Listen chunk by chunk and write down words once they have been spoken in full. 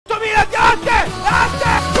Latte!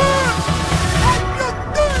 Latte!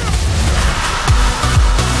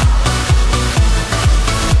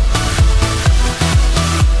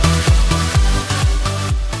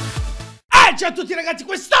 Ciao a tutti ragazzi,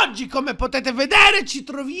 quest'oggi come potete vedere ci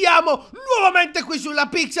troviamo nuovamente qui sulla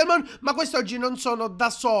Pixelmon. Ma quest'oggi non sono da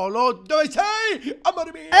solo. Dove sei?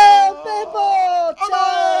 Amore mio! Bebo!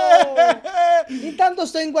 Ciao! Intanto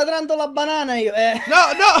sto inquadrando la banana io.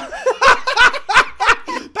 No, no!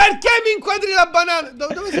 Perché mi inquadri la banana?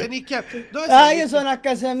 Dove sei, Nicchia? Dove sei? Io sono a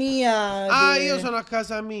casa mia. Io sono a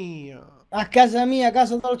casa mia. A casa mia,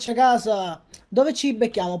 casa dolce casa. Dove ci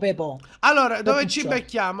becchiamo, Pepo? Allora, dove ci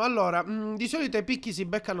becchiamo? Allora, di solito i picchi si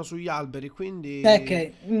beccano sugli alberi, quindi...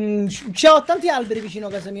 Ok, c'ho tanti alberi vicino a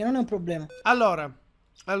casa mia, non è un problema. Allora,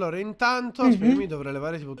 intanto, aspetta, mi dovrei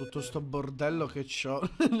levare tipo tutto sto bordello che ho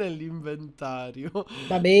nell'inventario.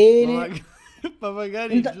 Va bene. Ma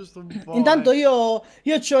magari giusto un po'. Intanto io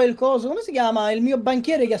c'ho il coso, come si chiama? Il mio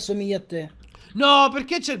banchiere che assomiglia a te. No,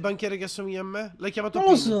 perché c'è il banchiere che assomiglia a me? L'hai chiamato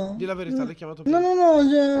Non lo prima? so. Di la verità, l'hai chiamato prima.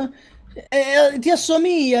 No, ti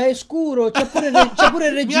assomiglia, è scuro, c'è pure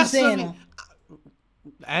il reggiseno.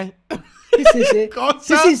 Sì.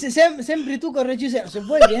 Cosa? Sì, sembri tu con il reggiseno. Se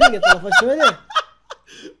vuoi vieni che te lo faccio vedere.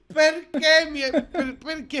 Perché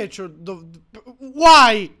perché c'ho...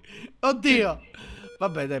 Why? Oddio.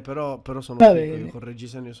 Vabbè dai, però sono fico, io con il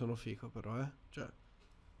reggiseno io sono fico però, Cioè,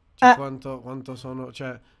 quanto sono...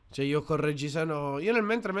 Cioè, io con il reggiseno... Io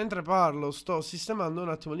mentre parlo sto sistemando un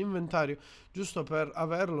attimo l'inventario, giusto per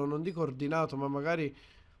averlo, non dico ordinato, ma magari...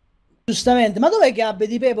 Giustamente, ma dov'è che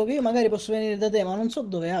abiti, Pepo? Che io magari posso venire da te, ma non so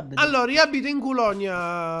dove abiti. Allora, io abito in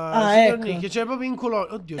Culonia, signor Nick, cioè proprio in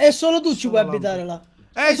Culonia. Oddio, e solo tu ci puoi abitare là.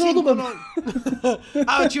 Solo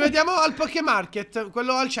tu ci vediamo al Pokémarket,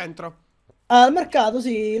 quello al centro. Al mercato,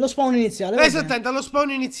 sì, lo spawn iniziale. Esattamente, allo spawn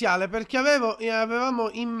iniziale, perché avevamo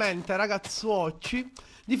in mente, ragazzuocci,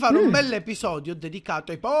 di fare un bel episodio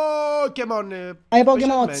dedicato ai Pokémon. Ai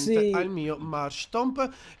Pokémon, sì. Al mio Marshtomp.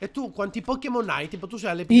 E tu quanti Pokémon hai? Tipo tu sei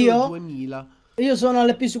all'episodio 2000. Io sono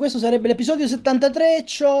all'episodio, questo sarebbe l'episodio 73,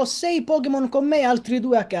 c'ho 6 Pokémon con me e altri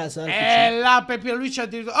 2 a casa. La Pepino, lui c'ha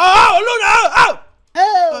addirittura...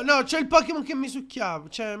 Luna! No, c'è il Pokémon che mi succhiava,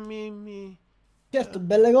 cioè Certo,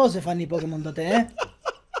 belle cose fanno i Pokémon da te,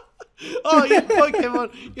 Oh,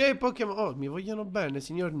 i Pokémon, oh, mi vogliono bene,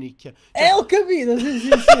 signor Nicchia. Cioè, ho capito, sì.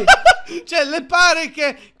 Cioè, le pare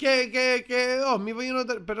che oh, mi vogliono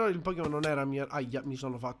dare... Però il Pokémon non era mio. Aia, mi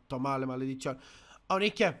sono fatto male, maledizione. Oh,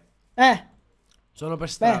 Nicchia. Sono per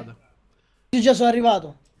strada. Io già sono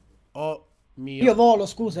arrivato. Oh, mio. Io volo,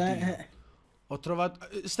 scusa, Ho trovato...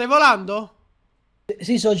 Stai volando?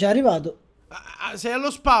 Sì, sono già arrivato. Sei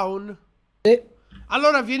allo spawn? Sì.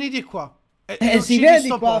 Allora vieni di qua. Si vede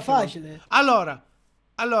qua, facile. Allora,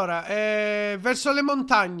 verso le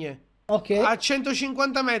montagne. Ok. A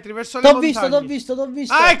 150 metri verso le montagne. T'ho visto.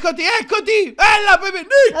 Eccoti. Ella, Pepe.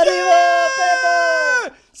 Nick! Arrivo,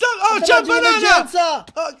 Pepe! Oh, c'è banana!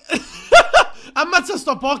 Ammazza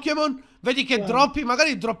sto Pokémon. Vedi che droppi,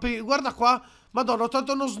 magari droppi. Guarda qua. Madonna, ho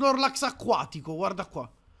trovato uno Snorlax acquatico. Guarda qua.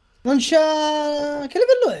 Non c'ha... Che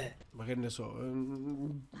livello è? Ma che ne so.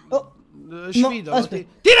 Sfido.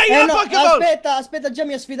 Tira io la Pokéball! Aspetta, già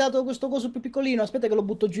mi ha sfidato questo coso più piccolino. Aspetta che lo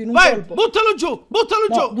butto giù in un Vai, colpo. buttalo giù.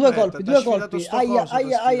 Due colpi.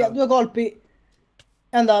 Aia, 2 colpi.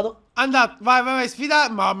 È andato. Vai, sfida.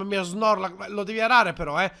 Mamma mia, Snorlax. Lo devi arare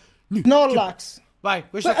però, Snorlax. Vai,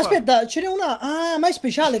 questo qua. Aspetta, ce n'è una. Ah, ma è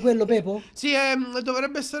speciale quello, Pepo? Sì,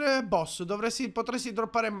 dovrebbe essere boss. Potresti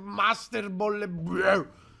droppare Master Ball.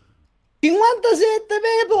 57,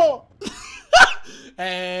 Pepo!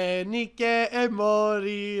 Nick e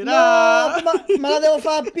morirà. No, ma la devo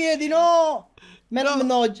fare a piedi, no!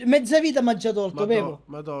 No, mezza vita mi ha già tolto, Pepo.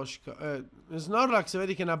 Madosca. Snorlax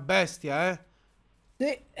vedi che è una bestia,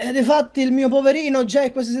 Sì, ed infatti il mio poverino già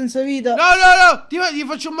è quasi senza vita. No, gli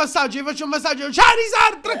faccio un massaggio,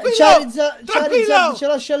 Charizard, tranquillo! Charizard ce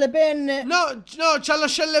lascia le penne. No, c'ha le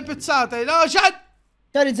ascelle pezzate. No,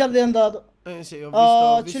 Charizard è andato. Sì,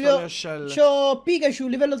 ho visto le ascelle. C'ho Pikachu,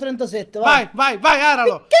 livello 37, vai,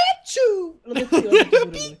 aralo. Pikachu! L'ho detto io.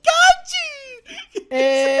 Pikachu!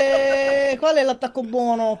 Qual è l'attacco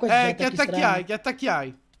buono? Che attacchi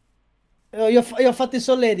hai? Io ho fatto il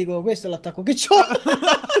solletico, questo è l'attacco che c'ho.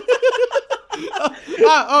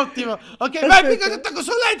 Ottimo. Ok, vai, Pikachu, attacco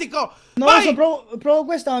solletico. No, vai. Provo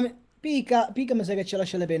questa, ma Pika mi sa che ce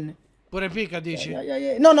lascia le penne. Pure Pika, dici?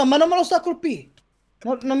 No, ma non me lo sta a colpire.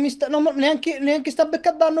 Non mi sta, neanche sta becca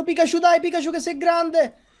danno. Pikachu, dai, Pikachu che sei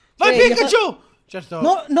grande. Vai, Pikachu! Certo.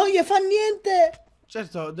 No, non gli fa niente.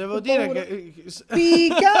 Certo, devo dire che...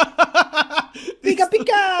 Pica!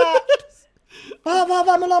 Va,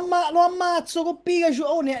 lo ammazzo con Pikachu.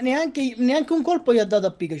 Oh, neanche un colpo gli ha dato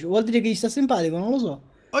a Pikachu. Vuol dire che gli sta simpatico, non lo so.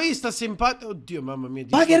 O gli sta simpatico. Oddio, mamma mia.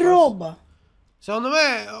 Ma che roba! Secondo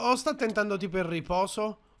me o sta tentando tipo il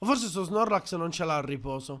riposo, o forse sto Snorlax non ce l'ha il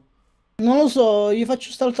riposo. Non lo so, gli faccio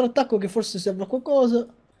quest'altro attacco che forse serve a qualcosa.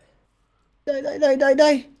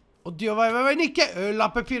 Dai. Oddio, vai, Nicchie. La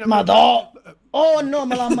pepina. Madò! Oh no,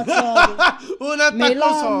 me l'ha ammazzato. Un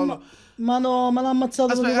attacco solo. Ma no, me l'ha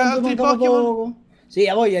ammazzato. Aspetta, altri Pokémon? Sì,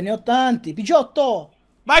 a voglia, ne ho tanti. Pidgeotto!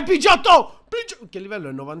 Vai, Pidgeotto! Che livello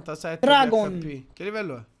è? 97 Dragon. HP. Che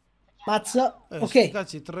livello è? Mazza. Ok.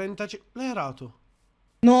 Cazzi, 35. L'hai erato?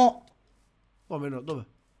 No. Come no? Dov'è?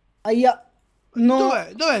 Aia. No.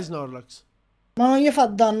 Dov'è Snorlax? Ma non gli fa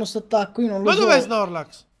danno sto attacco, io non lo so. Ma dov'è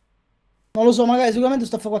Snorlax? Non lo so, magari sicuramente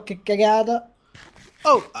sto a fare qualche cagata.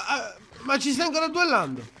 Oh, ma ci stai ancora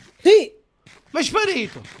duellando? Sì. Ma è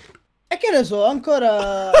sparito. E che ne so,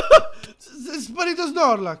 ancora... È sparito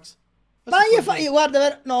Snorlax. Ma gli fa...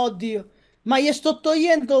 Guarda, no, oddio. Ma gli sto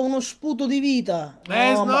togliendo uno sputo di vita.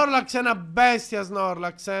 No, Snorlax è una bestia,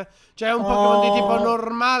 Snorlax, eh. Cioè è un Pokémon di tipo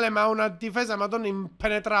normale, ma ha una difesa, madonna,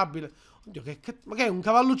 impenetrabile. Oddio, ma che è un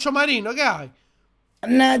cavalluccio marino? Che hai?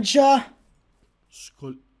 Mannaggia.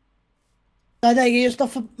 Dai, che io sto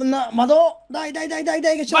no, madò. Dai,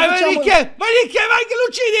 che ce la facciamo. Vai, Nicchie, vai, che lo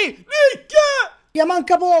uccidi. Nicchie! Gli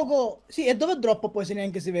manca poco. Sì, e dove droppo poi se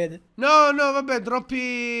neanche si vede? No, vabbè,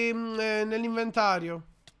 droppi nell'inventario.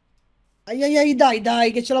 Ai,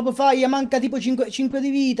 dai, che ce la puoi fare? Gli manca tipo 5 di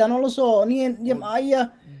vita, non lo so. Niente,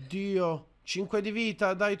 aia. Dio, 5 di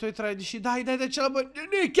vita, dai, i tuoi 13. Dai, ce la puoi.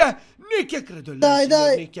 Nicchie, credo in lei,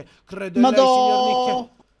 signor Nicchie. Credo in lei, signor Nicchie.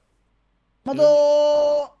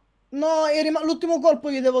 Madò. No, l'ultimo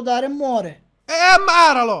colpo gli devo dare e muore.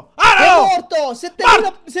 Ammaralo! È morto!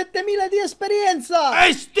 7000 di esperienza!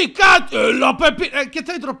 E sti cazzo! La pepina! Che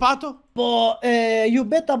ti hai droppato?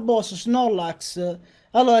 Beta Boss, Snorlax.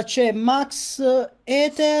 Allora c'è Max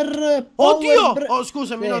Ether. Oddio! Oh,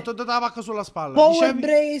 scusami, no, ti ho dato la vacca sulla spalla.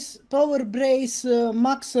 Power Brace,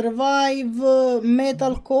 Max Revive,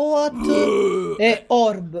 Metal Coat e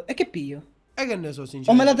Orb. E che piglio? E che ne so, sinceramente.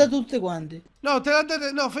 O me la date tutte quante? No, te la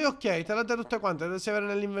date. No, fai ok, te la date tutte quante, le devi avere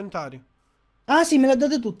nell'inventario. Ah sì, me la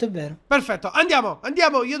date tutte, è vero. Perfetto, andiamo,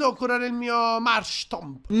 io devo curare il mio Marsh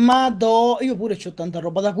Stomp. Io pure c'ho tanta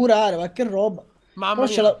roba da curare, qualche roba. Mamma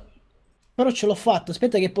mia. Però ce l'ho fatta,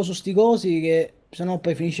 aspetta che poso sti cosi, che sennò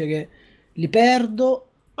poi finisce che li perdo.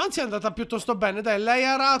 Ma anzi è andata piuttosto bene, dai, lei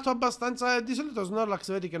ha arato abbastanza, di solito Snorlax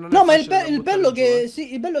vedi che non è no, ma il bello giù,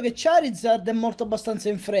 il bello che Charizard è morto abbastanza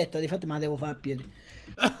in fretta, difatti me la devo fare a piedi.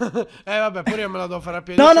 Vabbè, pure io me la devo fare a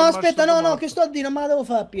piedi. No, aspetta, no, che sto a dire, non me la devo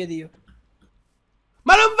fare a piedi io.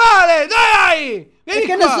 Ma non vale, dai! Vieni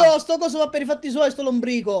che qua. ne so, sto coso va per i fatti suoi, sto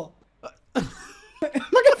lombrico. Ma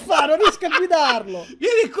che fa? Non riesco a guidarlo.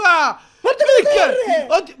 Vieni qua! Guarda che corre!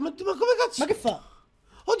 Oddio, ma come cazzo? Ma che fa?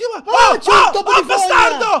 Oddio, ma... c'è un topo di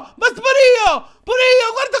bastardo! Ma pure io,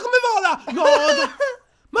 guarda come vola! No,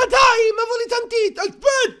 ma dai, ma voli tantito!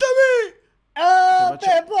 Aspettami!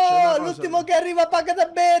 L'ultimo che arriva paga da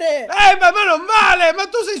bere! Ma non vale! Ma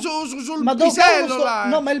tu sei sul pisello là!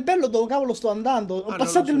 No, ma il bello dove cavolo sto andando? Ho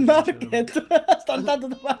passato il market! Sto andando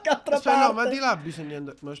da qualche altra parte! No, ma di là bisogna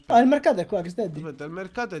andare... il mercato è qua, che stai a dire? Aspetta, il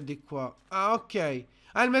mercato è di qua. Ah, ok.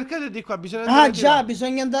 Il mercato è di qua, bisogna andare di là.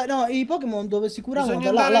 Bisogna andare... No, i Pokémon dove si curavano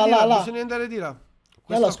bisogna andare di là. Bisogna andare di là.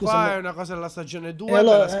 Questo qua è una cosa della stagione 2, te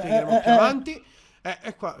la spiegheremo più avanti.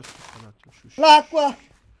 E qua... L'acqua!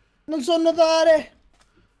 Non so nuotare!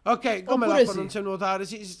 Ok, come l'acqua non sai nuotare?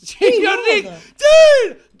 Sì, che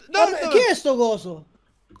è sto coso?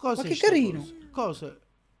 Ma che carino! Cosa?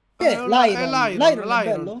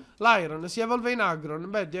 L'Iron si evolve in Agron.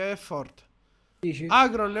 Beh, è forte. Dici?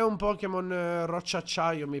 Agron è un Pokémon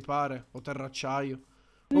rocciacciaio, mi pare. O terracciaio.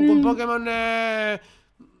 Comunque un Pokémon...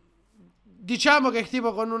 diciamo che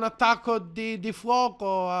tipo con un attacco di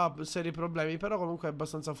fuoco ha seri problemi. Però comunque è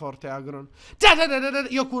abbastanza forte Agron.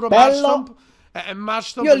 Io curo Marshtomp.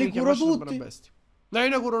 Io li curo tutti. No, io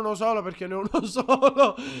ne curo uno solo perché ne ho uno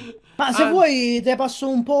solo. Ma se vuoi te passo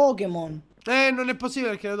un Pokémon. Non è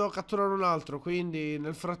possibile perché ne devo catturare un altro. Quindi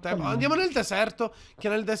nel frattempo andiamo nel deserto. Che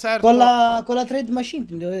nel deserto con la trade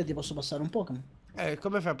machine ti posso passare un Pokémon.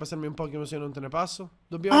 Come fai a passarmi un Pokémon se io non te ne passo?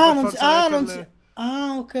 Dobbiamo per forza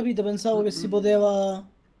ho capito, pensavo che si poteva.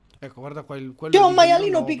 Ecco, guarda qua quello. C'è un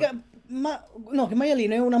maialino no, che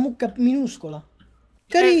maialino è una mucca minuscola.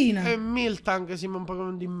 Carina. È Miltank, sì, ma un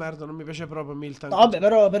Pokémon di merda, non mi piace proprio Miltank. No, vabbè,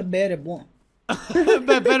 però per bere è buono.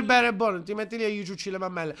 Beh, per bere è buono, ti metti lì e gli ciucci le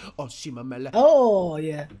mammelle. Oh, sì, mammelle. Oh,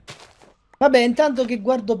 yeah. Vabbè, intanto che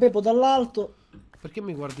guardo Pepo dall'alto. Perché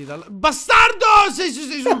mi guardi dalla... Bastardo! Sei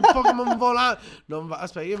su un Pokémon volante. Non va...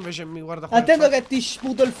 Aspetta, io invece mi guardo qua. Attento che ti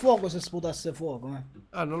sputo il fuoco se sputasse fuoco.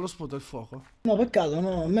 Ah, non lo sputo il fuoco? No, peccato,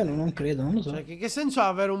 no, almeno non credo, non lo so. Cioè, che senso ha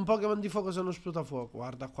avere un Pokémon di fuoco se non sputa fuoco?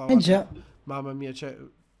 Guarda qua, Eh già. Mamma mia, cioè...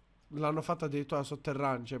 L'hanno fatta addirittura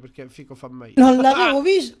sotterranea, cioè, perché fico fa meglio. Non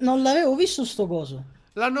l'avevo visto sto coso.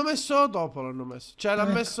 L'hanno messo dopo, l'hanno messo. Cioè, l'ha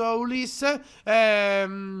messo Ulisse. È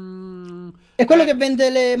quello che vende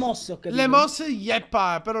le mosse, ho capito. Le mosse,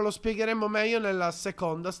 yeppa, però lo spiegheremo meglio nella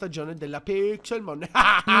seconda stagione della Pixelmon.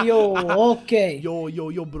 Io, ok.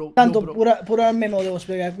 Io, bro. Tanto yo, bro. pure a me me lo devo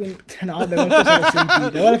spiegare. Quindi... No, vabbè, qualcosa l'ho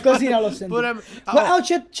sentito. Qualcosina l'ho sentito.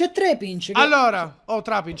 C'è tre pince. Allora,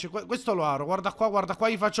 tre pince. Questo lo aro. Guarda qua,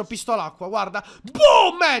 gli faccio pistolacqua. Guarda.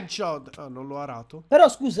 Boom! Headshot. Ah, non l'ho arato. Però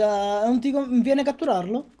scusa, non ti viene a catturarlo?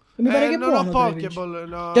 Mi pare che non buono, ho Pokéball.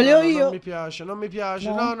 No, ce li ho io. Non mi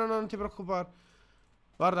piace. No, non ti preoccupare.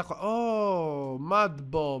 Guarda qua. Oh, Mad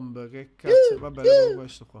Bomb. Che cazzo. Vabbè, levo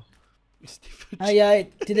questo qua.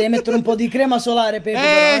 Ti devi mettere un po' di crema solare, Pepe.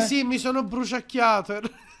 Però, sì, mi sono bruciacchiato. Dai, 3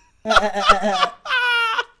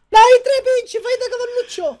 pinci, fai da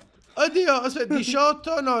cavalluccio. Oddio, aspetta,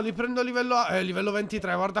 18. No, li prendo livello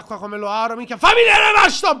 23. Guarda qua come lo aro. Minchia. Fammi vedere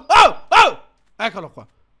Mashtop. Oh! Eccolo qua.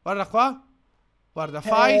 Guarda qua. Guarda,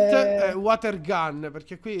 fight water gun.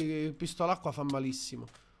 Perché qui il pistolacqua fa malissimo.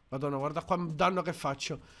 Madonna, guarda qua il danno che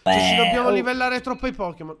faccio. Cioè, ci dobbiamo livellare troppo i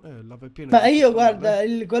Pokémon. La peppina. Ma io, guarda,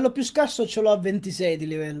 quello più scarso ce l'ho a 26 di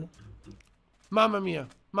livello. Mamma mia.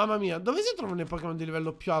 Dove si trovano i Pokémon di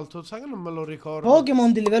livello più alto? Sai che non me lo ricordo.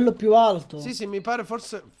 Pokémon di livello più alto? Sì, mi pare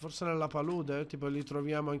forse nella palude. Tipo li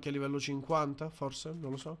troviamo anche a livello 50. Forse,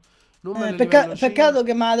 non lo so. Peccato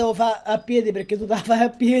che me la devo fare a piedi, perché tu te la fai a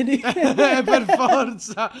piedi. Per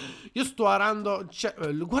forza. Io sto arando.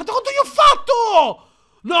 Guarda quanto io ho fatto!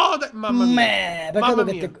 No, mamma mia. Peccato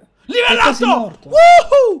che te... Livellato!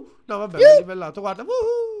 No, vabbè, livellato, guarda.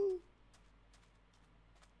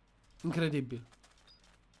 Incredibile.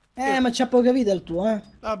 Ma c'ha poca vita il tuo, eh.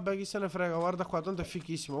 Vabbè, chi se ne frega, guarda qua, tanto è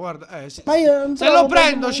fichissimo, guarda. Ma io se lo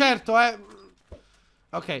prendo, certo,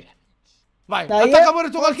 Ok. Vai, dai, attacca pure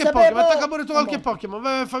tu qualche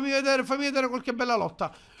Pokémon. Fammi vedere qualche bella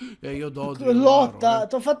lotta. E io do lotta,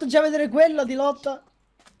 ti ho fatto già vedere quella di lotta.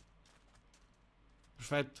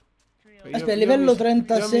 Perfetto. Aspetta, livello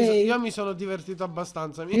 36. Io mi sono divertito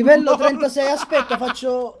abbastanza. Livello 36, aspetta,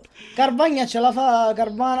 faccio... Carvagna ce la fa,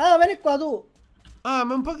 Carvana. Vieni qua tu. Ah,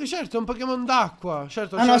 ma certo, è un Pokémon d'acqua.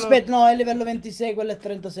 Certo, no, aspetta, no, è livello 26, quello è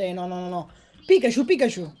 36. No. Pikachu.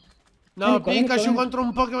 No, Pikachu contro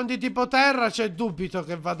un Pokémon di tipo terra, c'è dubito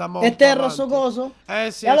che vada molto. È terra sto coso?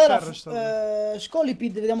 Sì, e allora,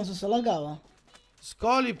 Scolipede, vediamo se la cava.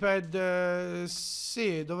 Scolipede,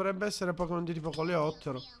 sì, dovrebbe essere Pokémon di tipo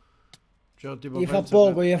coleottero. Cioè, tipo, gli fa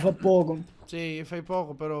poco. Sì, gli fai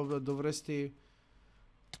poco, però dovresti...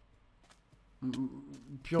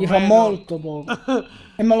 Più o gli meno... fa molto poco.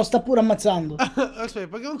 E me lo sta pure ammazzando. Aspetta,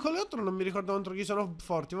 Pokémon coleottero non mi ricordo contro chi sono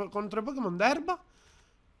forti. Contro i Pokémon d'erba?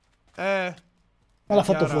 Me l'ha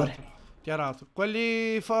fatto fuori. Chiarato.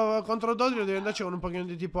 Quelli contro Dodrio devi andarci con un Pokémon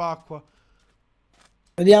di tipo acqua.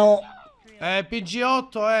 Vediamo.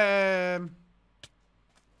 PG8 è...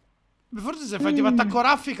 Forse se fai tipo attacco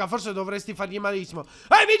raffica, forse dovresti fargli malissimo.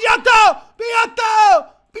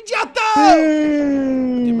 PG8!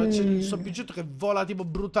 Ma c'è il suo PG8 che vola tipo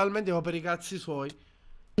brutalmente per i cazzi suoi.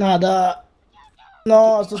 Nada.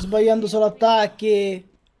 No, sto sbagliando solo attacchi.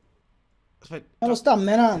 Aspetta. Ma lo sta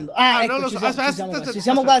menando. Ecco, non lo so. Ci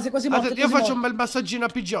siamo quasi morti. Io faccio un bel massaggino a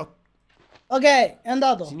PG8. Ok, è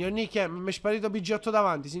andato. Signor Nick, mi è sparito PG8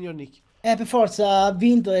 davanti, signor Nick. Per forza ha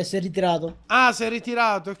vinto e si è ritirato. Ah, si è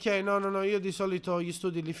ritirato, ok. No, io di solito gli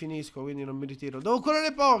studi li finisco, quindi non mi ritiro. Devo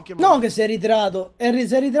curare Pokémon. No, che si è ritirato. Si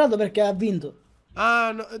è ritirato perché ha vinto.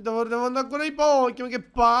 Ah, no, devo andare a curare i Pokémon, che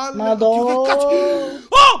palle. Madonna. Che cazzo?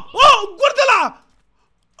 Oh, guarda là!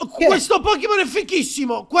 Questo Pokémon è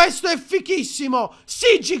fichissimo.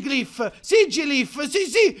 Sigilif,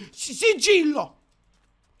 sigillo.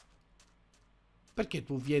 Perché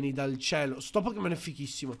tu vieni dal cielo? Sto Pokémon è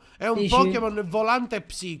fichissimo. È un Pokémon volante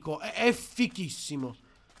psico. È fichissimo.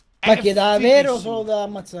 Ma che da avere o solo da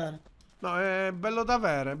ammazzare? No, è bello da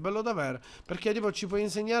avere, perché tipo ci puoi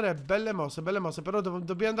insegnare belle mosse, però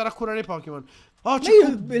dobbiamo andare a curare i Pokémon. Oh,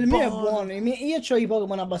 il mio è buono, io ho i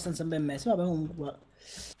Pokémon abbastanza ben messi, vabbè, comunque guarda.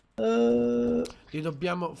 Li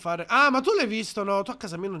dobbiamo fare... Ah, ma tu l'hai visto, no? Tu a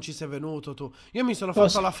casa mia non ci sei venuto, tu. Io mi sono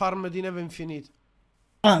fatto la farm di neve infinita.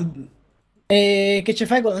 Ah, e che ci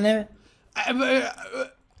fai con la neve?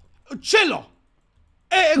 Ce l'ho!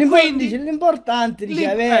 L'importante dice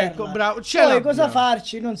avere. Ecco, bravo. Poi cosa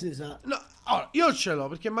farci non si sa. No, Allora, io ce l'ho,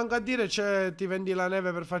 perché manco a dire ti vendi la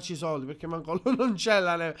neve per farci i soldi, perché manco non c'è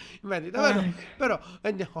la neve in vendita, però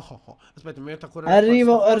aspetta, mi metto a curare.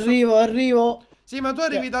 Arrivo. Sì, ma tu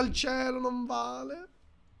arrivi dal cielo, non vale.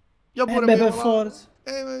 Io pure per forza.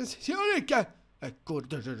 Sì, che? Ecco,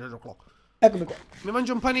 Eccomi qua. mi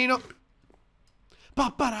mangio un panino.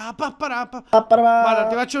 Papparà. Guarda,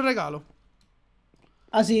 ti faccio un regalo.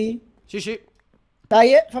 Ah sì? Sì.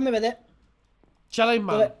 Dai, fammi vedere. Ce l'hai in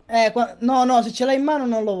mano. No, se ce l'hai in mano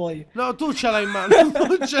non lo voglio. No, tu ce l'hai in mano.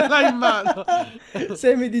 Tu ce l'hai in mano.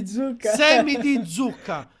 Semi di zucca. Semi di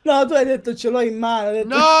zucca. No, tu hai detto ce l'ho in mano.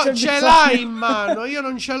 No, ce l'hai in mano. Io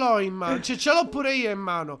non ce l'ho in mano. Ce l'ho pure io in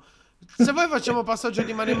mano. Se voi facciamo passaggio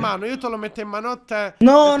di mano in mano, io te lo metto in mano a te.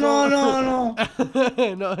 No. No,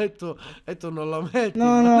 e tu non lo metti.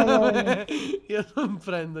 No. Io non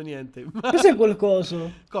prendo niente. Cos'è quel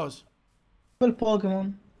coso? Cosa? Quel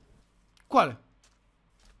Pokémon. Quale?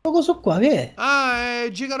 Quel coso qua, che è? Ah, è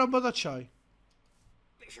Gigarobot d'acciaio.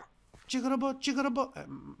 Gigarobot.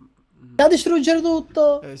 Da distruggere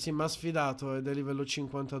tutto. Sì, mi ha sfidato ed è livello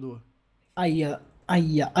 52. Aia.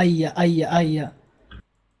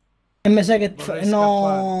 E mi sa che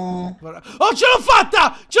no. Oh, ce l'ho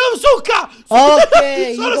fatta! Ce l'ho succa!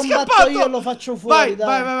 Ok, sono io scappato! io lo faccio fuori.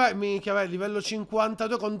 Vai. Minchia, vai, livello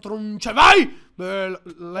 52 contro un... Cioè, vai!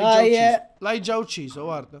 L'hai già ucciso,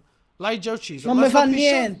 guarda. L'hai già ucciso. Non mi fa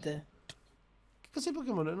niente. Che cos'è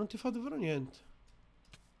Pokémon? Non ti fa davvero niente.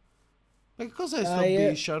 Ma che cos'è sto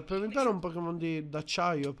Bisharp? Mi pare un Pokémon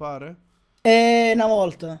d'acciaio, pare? Una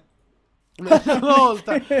volta.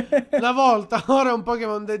 Una volta, ora è un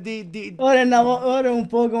Pokémon Ora è un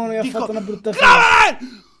Pokémon che ha fatto una brutta fine.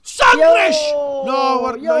 Sangresh! No,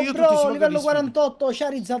 guarda, io tutti sono livello 48,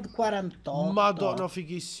 Charizard 48. Madonna,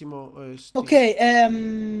 fighissimo. Ok,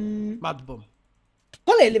 Madbomb.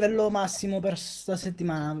 qual è il livello massimo per sta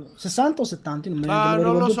settimana? 60 o 70?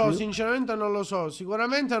 Non lo so, sinceramente non lo so.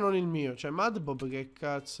 Sicuramente non il mio. Cioè, Madbomb, che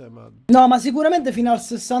cazzo è Madbomb? No, ma sicuramente fino al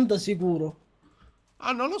 60 sicuro.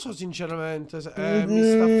 Ah, non lo so sinceramente. Mi sta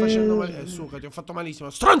facendo male. Suca, ti ho fatto malissimo.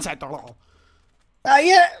 Stronzetto! Dai,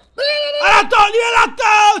 Livelatto!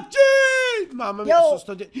 Sì! Mamma mia, hai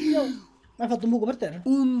fatto un buco per terra?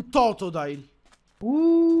 Un Totodile.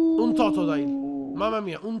 Un Totodile. Mamma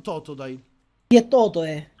mia, un Totodile. Chi è Toto,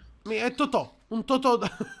 è? È Totò. Un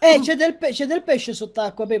Totodile. C'è del pesce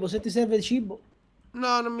sott'acqua, Pepo, se ti serve cibo.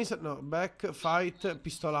 No, non mi serve. No, back, fight,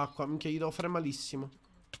 pistolacqua. Minchia, gli devo fare malissimo.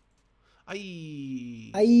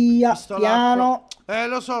 Aia, piano.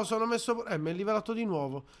 Lo so, sono messo... mi è livelato di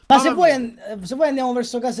nuovo. Ma se vuoi andiamo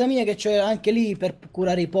verso casa mia, che c'è anche lì per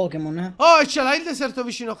curare i Pokémon, eh. Oh, e ce l'hai il deserto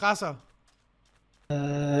vicino a casa?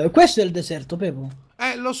 Questo è il deserto, Pepo.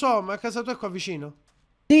 Lo so, ma casa tua è qua vicino.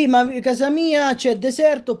 Sì, ma a casa mia c'è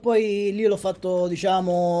deserto, poi lì l'ho fatto,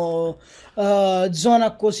 diciamo,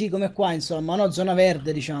 zona così come qua, insomma, no? Zona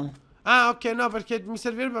verde, diciamo. Ah, ok, no, perché mi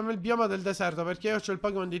servirebbe a me il bioma del deserto, perché io ho il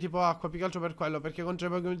Pokémon di tipo acqua, più che altro per quello, perché contro i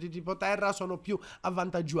Pokémon di tipo terra sono più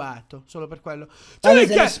avvantaggiato, solo per quello.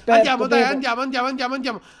 Andiamo, dai, andiamo,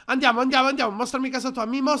 mostrami casa tua,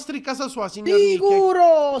 mi mostri casa sua, signor Nicchie.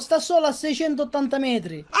 Sicuro, sta solo a 680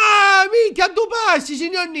 metri. Ah, minchia, a due passi,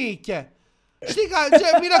 signor Nicchie.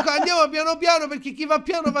 Cioè, mi raccomando, andiamo piano piano, perché chi va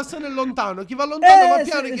piano passa nel lontano. Chi va lontano va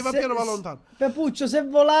piano e chi va piano va lontano. Pepuccio, se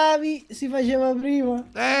volavi si faceva prima.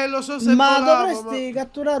 Lo so se volavo, dovresti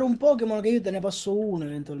catturare un Pokémon, che io te ne passo uno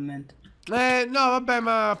eventualmente. No, vabbè,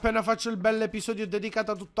 ma appena faccio il bell'episodio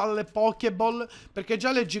dedicato a tutte alle Pokéball, perché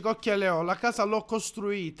già le gicocchie le ho. La casa l'ho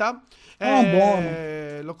costruita.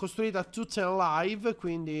 Buono. L'ho costruita tutte live,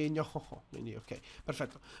 quindi ok,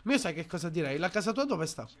 perfetto. Ma io sai che cosa direi? La casa tua dove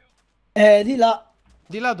sta? Di là.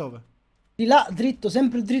 Di là dove? Di là, dritto,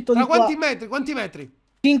 sempre dritto di qua. Quanti metri? Quanti metri?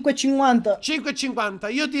 5,50.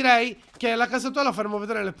 5,50. Io direi che la casa tua la faremo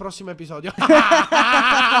vedere nel prossimo episodio.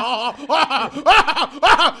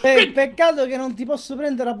 Peccato che non ti posso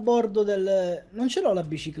prendere a bordo del... Non ce l'ho la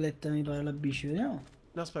bicicletta, mi pare, la bici, vediamo.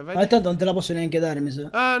 No, aspetta, ma tanto non te la posso neanche dare, mi sa.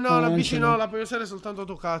 Ah, no, la bici no, la puoi usare soltanto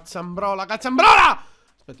tu, cazzambrola.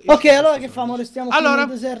 Aspetta, ok, allora che famo? Restiamo nel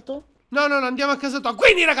deserto? No, andiamo a casa tua.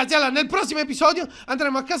 Quindi ragazzi, allora, nel prossimo episodio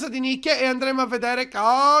andremo a casa di Nicchie e andremo a vedere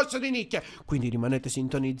cosa di Nicchie. Quindi rimanete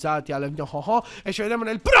sintonizzati alle... e ci vediamo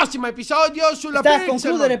nel prossimo episodio sulla Pixelmon.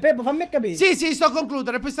 Stai a concludere, Peppo, fammi capire. Sì, sto a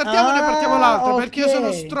concludere. Poi startiamo e ne partiamo l'altro, perché io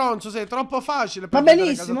sono stronzo, sei troppo facile. Va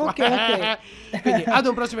benissimo, ok. Quindi ad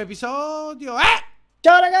un prossimo episodio.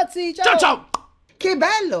 Ciao ragazzi, ciao. Che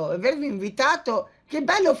bello avervi invitato. Che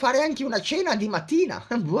bello fare anche una cena di mattina.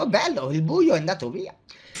 Bello, il buio è andato via.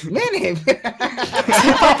 Bene.